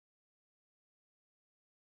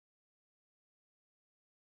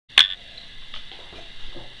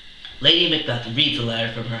Lady Macbeth reads a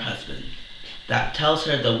letter from her husband that tells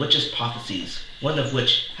her the witch's prophecies, one of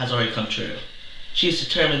which has already come true. She is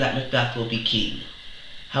determined that Macbeth will be king.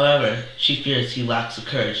 However, she fears he lacks the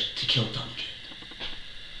courage to kill Duncan.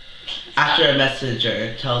 After a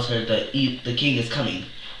messenger tells her that the king is coming,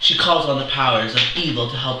 she calls on the powers of evil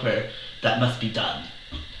to help her. That must be done.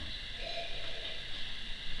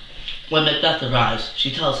 When Macbeth arrives,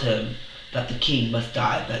 she tells him that the king must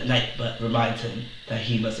die that night, but reminds him that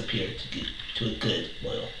he must appear to a good,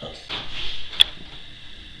 loyal host.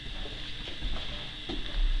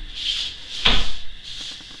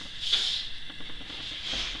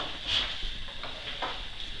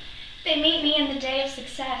 They meet me in the day of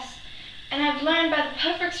success, and I've learned by the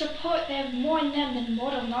perfect report they have more in them than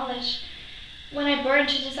mortal knowledge. When I burned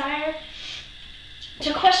to desire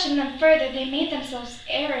to question them further, they made themselves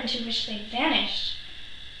air into which they vanished.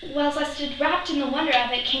 Whilst I stood wrapped in the wonder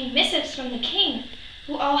of it, came missives from the king,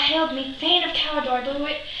 who all hailed me Thane of Calador,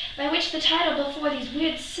 by which the title before these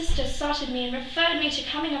weird sisters saluted me and referred me to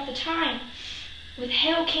coming of the time, with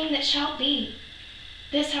hail king that shall be.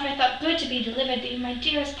 This have I thought good to be delivered thee, my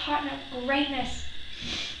dearest partner of greatness,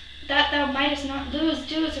 that thou mightest not lose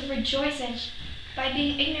dews of rejoicing by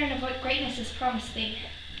being ignorant of what greatness is promised thee.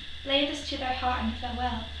 Lay this to thy heart and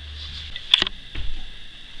farewell.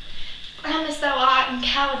 Glam as thou art in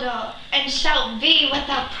Calador, and shalt be what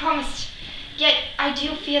thou promised, yet I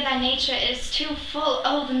do fear thy nature is too full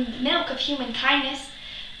o' the milk of human kindness,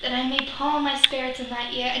 that I may pour my spirits in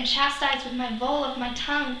thy ear, and chastise with my vole of my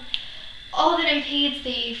tongue all that impedes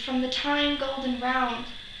thee from the time golden round,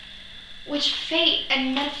 which fate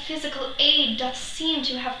and metaphysical aid doth seem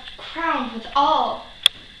to have crowned with all.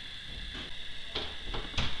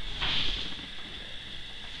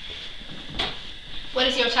 What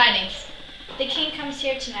is your tidings? The king comes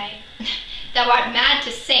here tonight. Thou art mad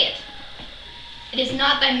to say it. It is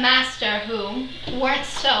not thy master who, were it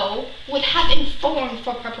so, would have informed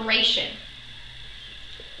for preparation.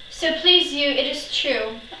 So please you, it is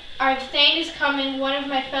true. Our Thane is coming. One of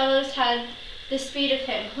my fellows had the speed of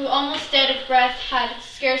him, who almost dead of breath had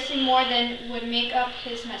scarcely more than would make up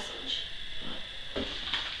his message.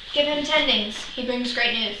 Give him tendings. He brings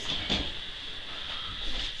great news.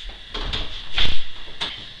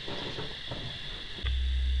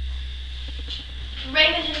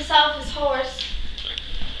 Raymond himself is hoarse.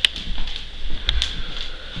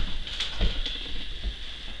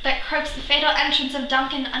 That croaks the fatal entrance of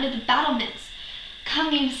Duncan under the battlements.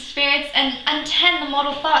 Come, you spirits, and untend the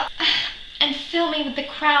mortal thoughts, and fill me with the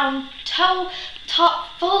crown, top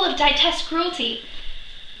full of ditest cruelty.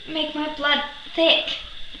 Make my blood thick.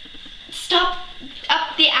 Stop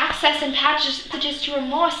up the access and passages to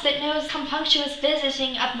remorse that knows compunctuous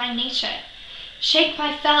visiting of my nature. Shake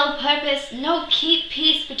my fell purpose, no keep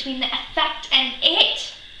peace between the effect and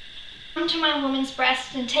it. Come to my woman's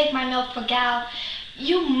breast and take my milk for gall,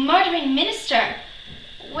 you murdering minister.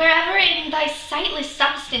 Wherever in thy sightless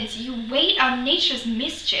substance you wait on nature's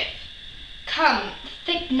mischief. Come,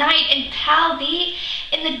 thick night, impale thee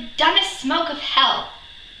in the dunnest smoke of hell,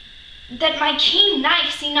 that my keen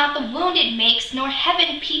knife see not the wound it makes, nor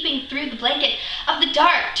heaven peeping through the blanket of the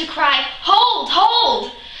dark to cry, hold,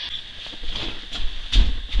 hold!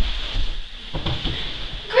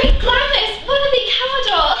 Great Glamis, what of thee,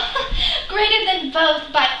 Calador? Greater than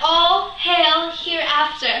both, by all hail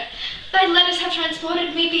hereafter. Thy letters have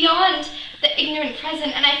transported me beyond the ignorant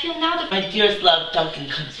present, and I feel now that My dearest love, Duncan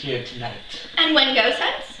comes here tonight. And when goes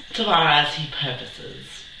hence? Tomorrow as he purposes.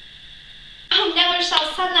 Oh, never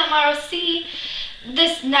shall sun that morrow see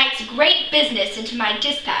this night's great business into my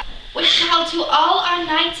dispatch, which shall to all our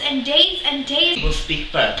nights and days We'll speak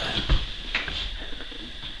further.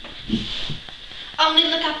 only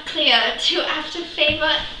look up clear. To after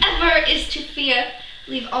favor ever is to fear.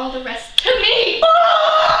 Leave all the rest to me.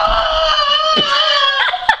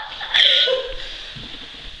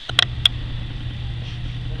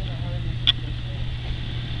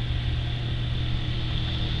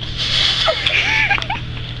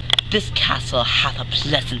 This castle hath a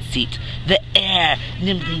pleasant seat. The air,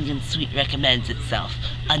 nimbling and sweet, recommends itself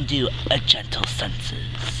unto a gentle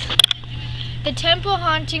senses. The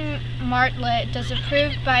temple-haunting martlet does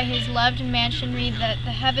approve by his loved mansionry that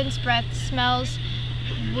the heaven's breath smells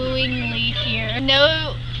wooingly here.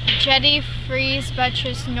 No jetty freeze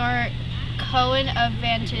buttress nor coign of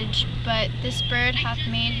vantage, but this bird hath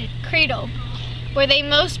made his cradle. Where they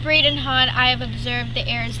most breed and haunt, I have observed the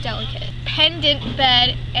air is delicate. Pendant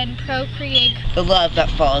bed and procreate. The love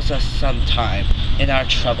that follows us sometime in our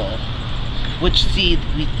trouble, which seed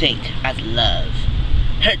we think as love.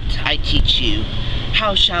 Hurt I teach you,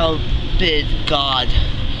 how shall bid God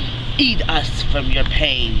eat us from your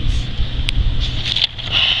pains.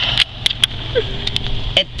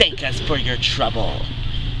 and thank us for your trouble.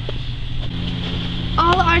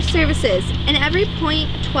 All our services, and every point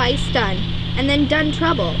twice done, and then done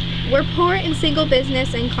trouble. We're poor in single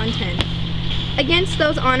business and content. Against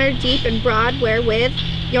those honored deep and broad wherewith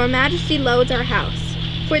your majesty loads our house.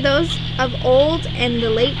 For those of old and the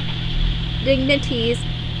late dignities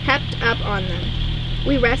heaped up on them,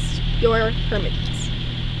 we rest your hermits.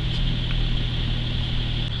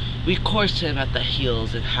 We coursed him at the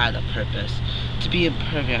heels and had a purpose, to be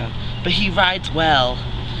impervious, but he rides well,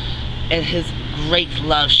 and his great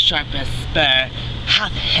love sharp as spur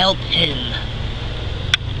hath helped him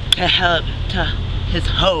to his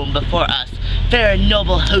home before us. Fair and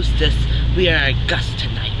noble hostess, we are august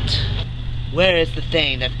tonight. Where is the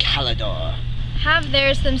Thane of Calidor? Have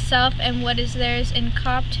theirs themselves and what is theirs in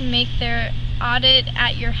cop to make their audit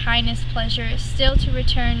at your highness' pleasure, still to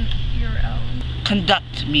return your own.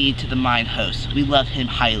 Conduct me to the mine host. We love him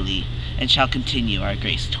highly, and shall continue our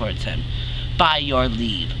grace towards him. By your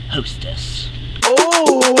leave, hostess.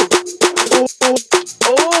 Oh!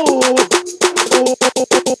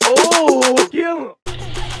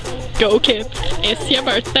 Go, Kip. It's your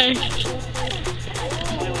birthday.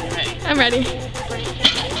 I'm ready.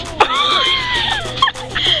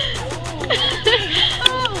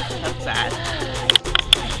 That's bad.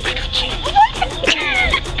 I got you.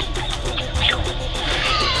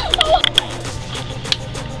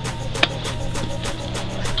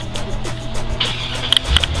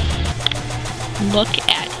 Look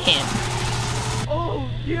at him. Oh,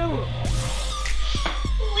 you.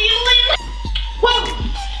 Whoa!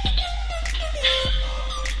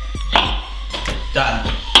 Done.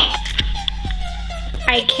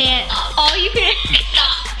 I can't. Oh, you can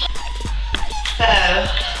stop. So,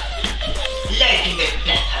 Lady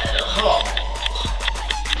Macbeth. Oh.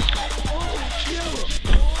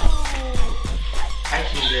 I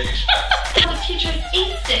can do it. The future is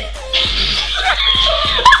instant.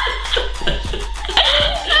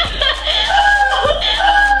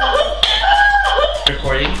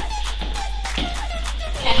 Recording.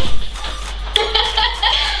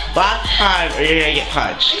 Last time, or you're gonna get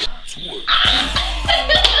punched.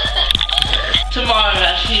 Tomorrow,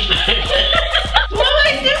 happy birthday. What am I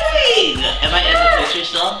doing? Am I in the picture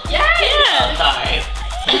still? Yeah.